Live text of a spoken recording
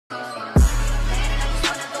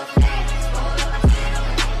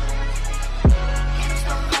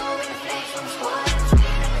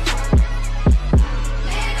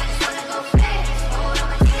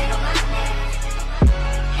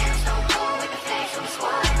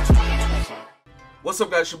What's up,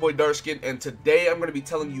 guys? It's your boy Darkskin, and today I'm going to be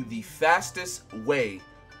telling you the fastest way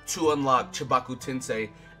to unlock Chibaku Tensei,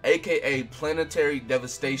 aka Planetary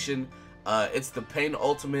Devastation. It's the Pain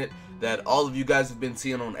Ultimate that all of you guys have been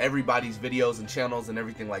seeing on everybody's videos and channels and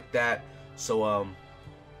everything like that. So,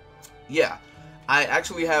 yeah. I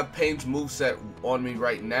actually have Pain's moveset on me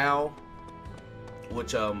right now,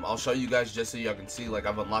 which I'll show you guys just so y'all can see, like,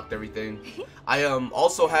 I've unlocked everything. I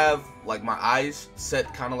also have, like, my eyes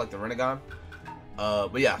set kind of like the Renegon.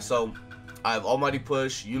 But yeah, so I have Almighty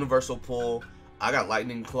Push, Universal Pull, I got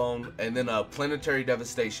Lightning Clone, and then Planetary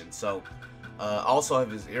Devastation. So I also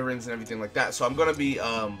have his earrings and everything like that. So I'm gonna be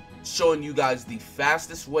showing you guys the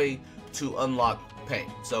fastest way to unlock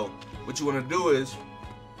Pain. So what you want to do is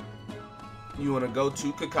you want to go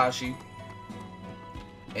to Kakashi,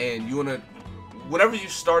 and you want to, whenever you're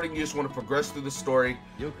starting, you just want to progress through the story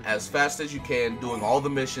as fast as you can, doing all the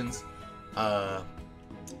missions.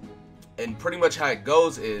 And pretty much how it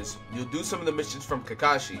goes is you'll do some of the missions from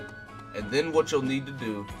Kakashi, and then what you'll need to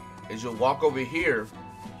do is you'll walk over here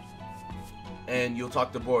and you'll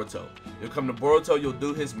talk to Boruto. You'll come to Boruto, you'll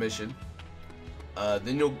do his mission.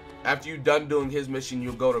 Then after you're done doing his mission,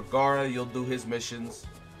 you'll go to Gaara, you'll do his missions.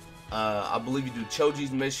 I believe you do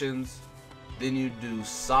Choji's missions, then you do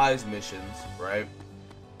Sai's missions, right?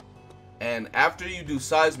 And after you do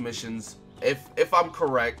Sai's missions, if I'm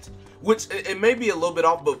correct, which it may be a little bit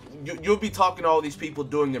off, but you'll be talking to all these people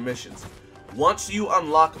doing their missions. Once you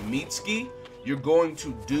unlock Mitsuki, you're going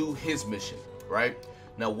to do his mission, right?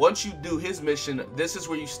 Now, once you do his mission, this is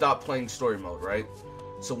where you stop playing story mode, right?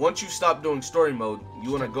 So once you stop doing story mode, you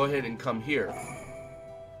want to go ahead and come here.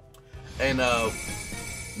 And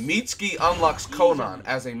Mitsuki unlocks Conan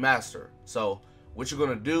as a master. So what you're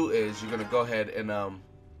going to do is you're going to go ahead and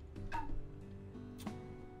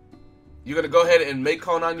make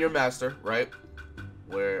Conan your master, right?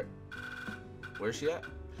 Where's she at?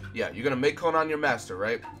 Yeah, you're gonna make Conan your master,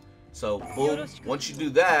 right? So boom, once you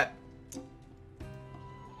do that,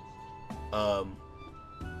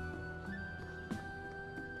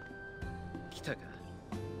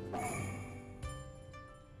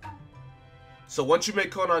 so once you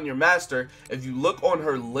make Conan your master, if you look on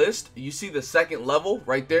her list, you see the second level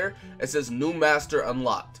right there. It says new master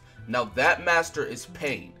unlocked. Now that master is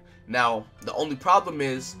Pain. Now, the only problem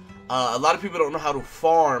is, a lot of people don't know how to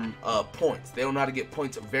farm points. They don't know how to get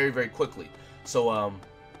points very, very quickly. So, I'm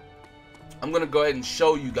going to go ahead and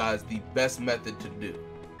show you guys the best method to do.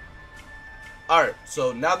 Alright,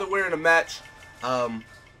 so now that we're in a match, I'm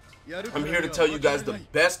here to tell you guys the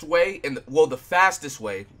best way, and the fastest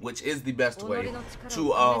way, which is the best way,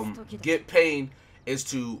 to get Pain is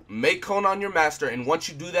to make Conan your master, and once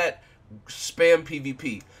you do that, spam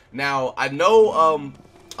PvP. Now, I know,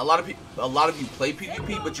 a lot of you play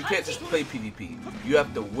PvP, but you can't just play PvP. You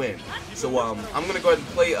have to win. So I'm gonna go ahead and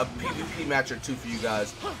play a PvP match or two for you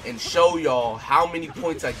guys and show y'all how many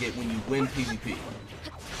points I get when you win PvP.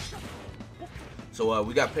 So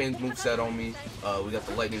we got Pain's moveset on me. We got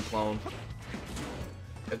the Lightning Clone.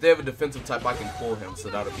 If they have a defensive type, I can pull him, so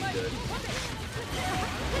that'll be good.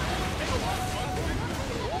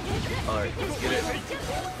 Alright, let's get it.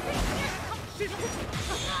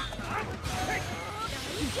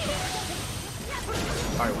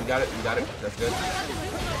 Alright, we got it, that's good.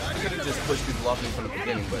 I could have just pushed people off me from the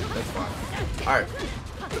beginning, but that's fine. Alright.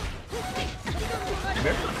 Come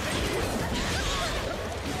here.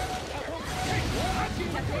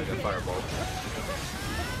 I got fireball.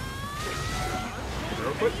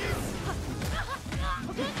 Real quick.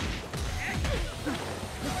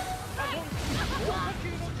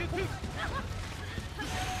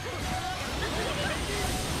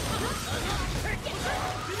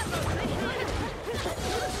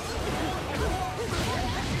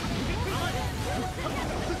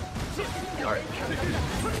 Alright.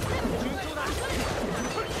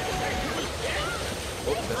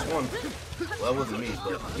 Oh, that's one. Well, that wasn't me,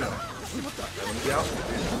 but, you know. Let me get out.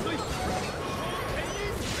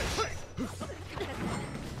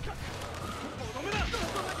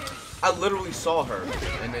 I literally saw her,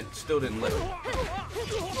 and it still didn't live.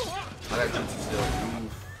 I got jutsu still.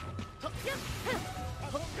 Oof.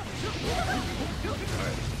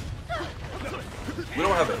 Alright. We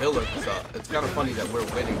don't have a healer, so it's kind of funny that we're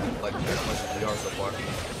winning like as much as we are so far.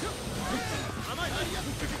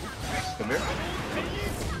 Come here.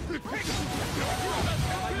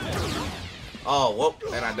 Oh, well,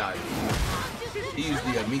 and I died. He used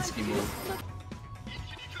the Mitsuki move.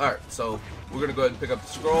 Alright, so we're gonna go ahead and pick up the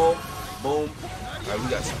scroll. Boom. Alright, we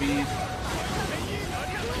got speed.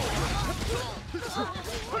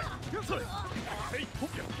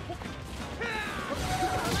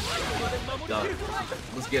 Done.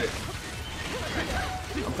 Let's get it.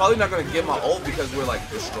 I'm probably not gonna get my ult because we're like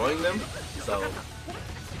destroying them. So.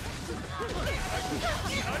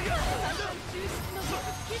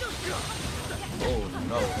 Oh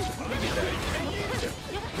no.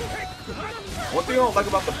 One thing I don't like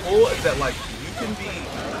about the pull is that like you can be.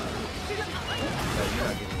 No, you're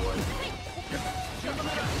not getting one.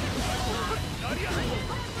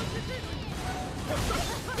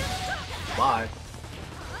 Bye.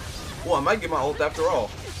 Well, I might get my ult after all.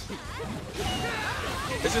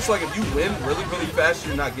 It's just like if you win really, really fast,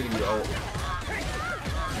 you're not getting your ult.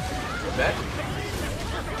 Okay.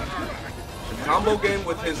 The combo game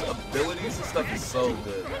with his abilities and stuff is so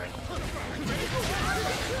good, man.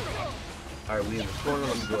 Alright, we in the corner.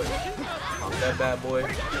 Let me go ahead. Pop that bad boy.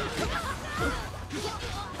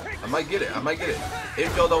 I might get it. I might get it.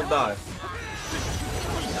 If y'all don't die.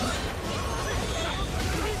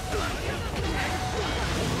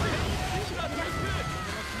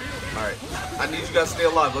 Alright. I need you guys to stay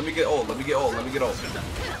alive. Let me get ult. Let me get ult. Let me get ult.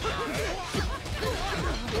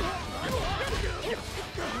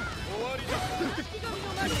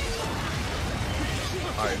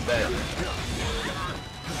 Alright, bad.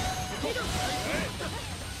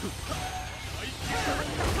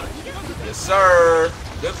 Yes, sir.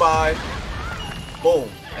 Goodbye. Boom.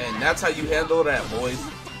 And that's how you handle that, boys.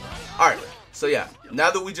 Alright. So, yeah.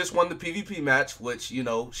 Now that we just won the PvP match, which, you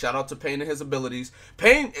know, shout out to Pain and his abilities.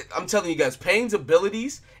 Pain, I'm telling you guys, Pain's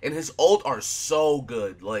abilities and his ult are so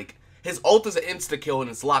good. Like, his ult is an insta-kill and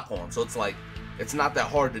it's lock-on. So, it's like, it's not that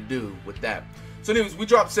hard to do with that. So, anyways, we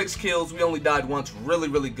dropped 6 kills. We only died once. Really,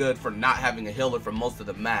 really good for not having a healer for most of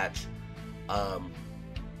the match.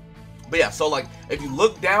 But yeah, so like, if you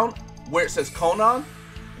look down where it says Conan,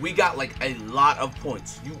 we got like a lot of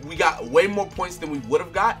points. We got way more points than we would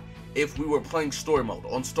have got if we were playing story mode.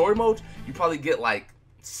 On story mode, you probably get like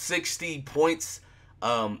 60 points,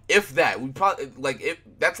 if that. We probably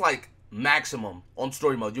that's like maximum on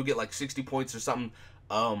story mode. You'll get like 60 points or something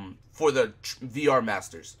for the VR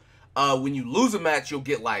Masters. When you lose a match, you'll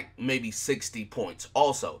get like maybe 60 points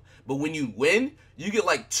also. But when you win, you get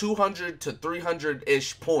like 200 to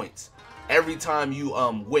 300-ish points every time you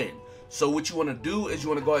win. So what you want to do is you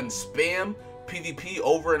want to go ahead and spam PvP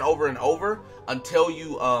over and over and over until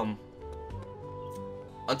you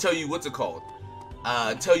what's it called?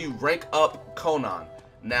 Until you rank up Conan.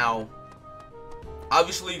 Now,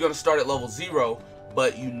 obviously you're gonna start at level 0,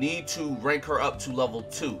 but you need to rank her up to level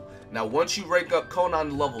 2. Now, once you rank up Conan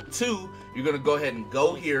to level 2, you're gonna go ahead and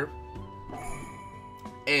go here,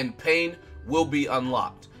 and Pain will be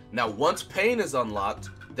unlocked. Now, once Pain is unlocked,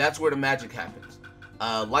 that's where the magic happens.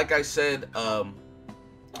 Like I said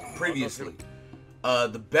previously,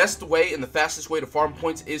 the best way and the fastest way to farm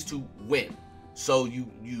points is to win. So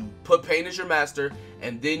you put Pain as your master,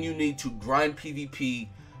 and then you need to grind PvP.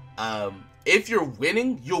 If you're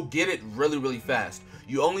winning, you'll get it really, really fast.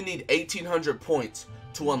 You only need 1,800 points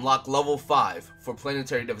to unlock level 5 for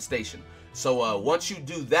Planetary Devastation. So once you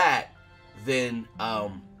do that, then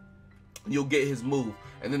you'll get his move.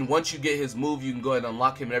 And then once you get his move, you can go ahead and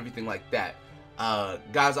unlock him and everything like that.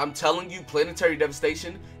 Guys, I'm telling you, Planetary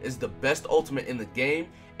Devastation is the best ultimate in the game,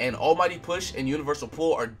 and Almighty Push and Universal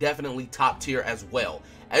Pull are definitely top tier as well.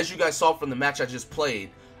 As you guys saw from the match I just played,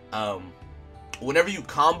 whenever you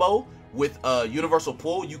combo with Universal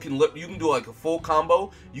Pull, you can do like a full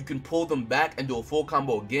combo, you can pull them back and do a full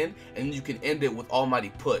combo again, and then you can end it with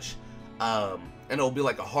Almighty Push. And it'll be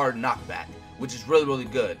like a hard knockback, which is really, really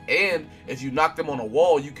good. And if you knock them on a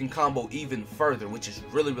wall, you can combo even further, which is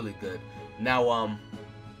really, really good. Now,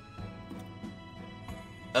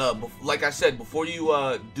 like I said, before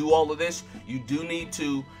you do all of this, you do need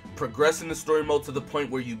to progress in the story mode to the point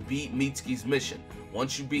where you beat Mitsuki's mission.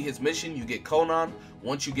 Once you beat his mission, you get Conan.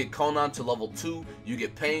 Once you get Conan to level 2, you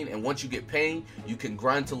get Pain. And once you get Pain, you can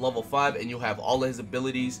grind to level 5, and you'll have all of his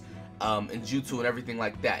abilities and jutsu and everything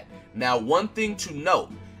like that. Now, one thing to note,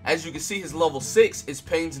 as you can see, his level 6 is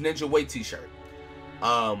Pain's Ninja Way t-shirt.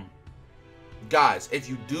 Guys, if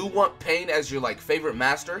you do want Pain as your like favorite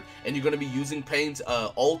master, and you're going to be using Pain's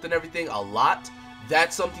ult and everything a lot,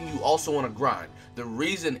 that's something you also want to grind. The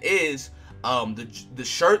reason is the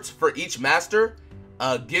shirts for each master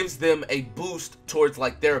gives them a boost towards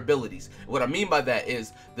like their abilities. What I mean by that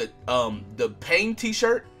is that the Pain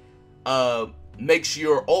t-shirt makes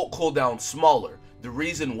your ult cooldown smaller. The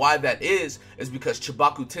reason why that is because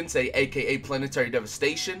Chibaku Tensei, aka Planetary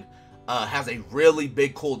Devastation, has a really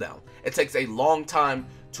big cooldown. It takes a long time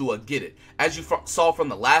to get it. As you saw from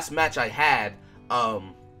the last match I had, I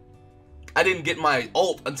didn't get my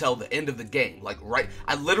ult until the end of the game. Like,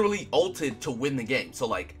 I literally ulted to win the game. So,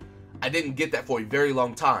 like, I didn't get that for a very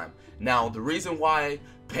long time. Now, the reason why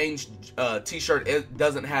Pain's t-shirt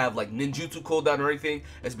doesn't have like ninjutsu cooldown or anything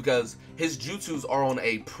is because his jutsus are on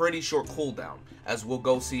a pretty short cooldown, as we'll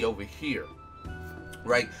go see over here.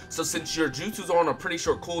 Right, so since your jutsus are on a pretty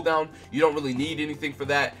short cooldown, you don't really need anything for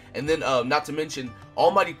that. And then not to mention,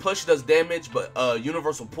 Almighty Push does damage, but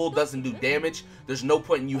Universal Pull doesn't do damage. There's no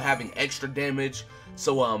point in you having extra damage.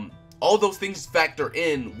 So all those things factor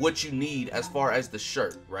in what you need as far as the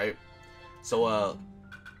shirt, right? So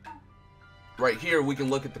right here we can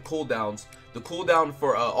look at the cooldowns. The cooldown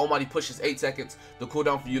for Almighty Push is 8 seconds. The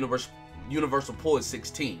cooldown for Universal Pull is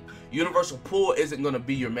 16. Universal Pull isn't going to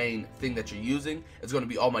be your main thing that you're using. It's going to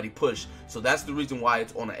be Almighty Push. So that's the reason why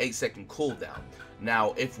it's on an 8-second cooldown.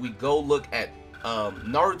 Now, if we go look at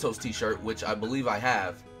Naruto's t-shirt, which I believe I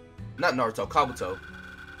have. Not Naruto, Kabuto.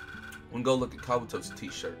 We can go look at Kabuto's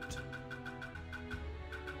t-shirt.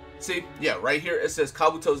 See? Yeah, right here it says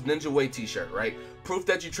Kabuto's Ninja Way t-shirt, right? Proof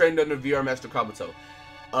that you trained under VR Master Kabuto.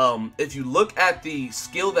 If you look at the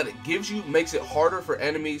skill that it gives you, makes it harder for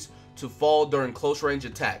enemies to fall during close range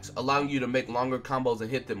attacks, allowing you to make longer combos and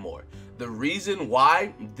hit them more. The reason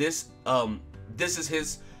why this is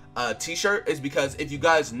his t-shirt is because, if you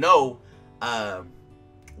guys know,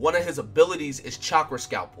 one of his abilities is Chakra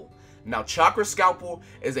Scalpel. Now, Chakra Scalpel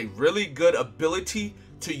is a really good ability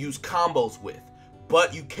to use combos with,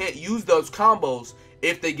 but you can't use those combos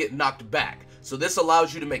if they get knocked back. So this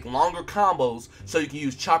allows you to make longer combos, so you can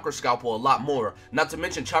use Chakra Scalpel a lot more. Not to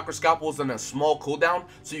mention, Chakra Scalpel is on a small cooldown,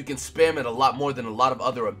 so you can spam it a lot more than a lot of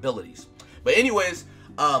other abilities. But anyways,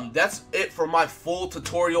 that's it for my full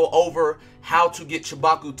tutorial over how to get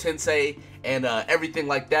Chibaku Tensei and everything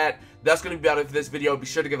like that. That's going to be about it for this video. Be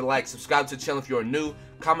sure to give it a like, subscribe to the channel if you're new,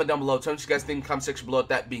 comment down below, tell me what you guys think in the comment section below. With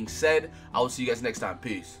that being said, I will see you guys next time.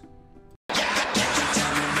 Peace.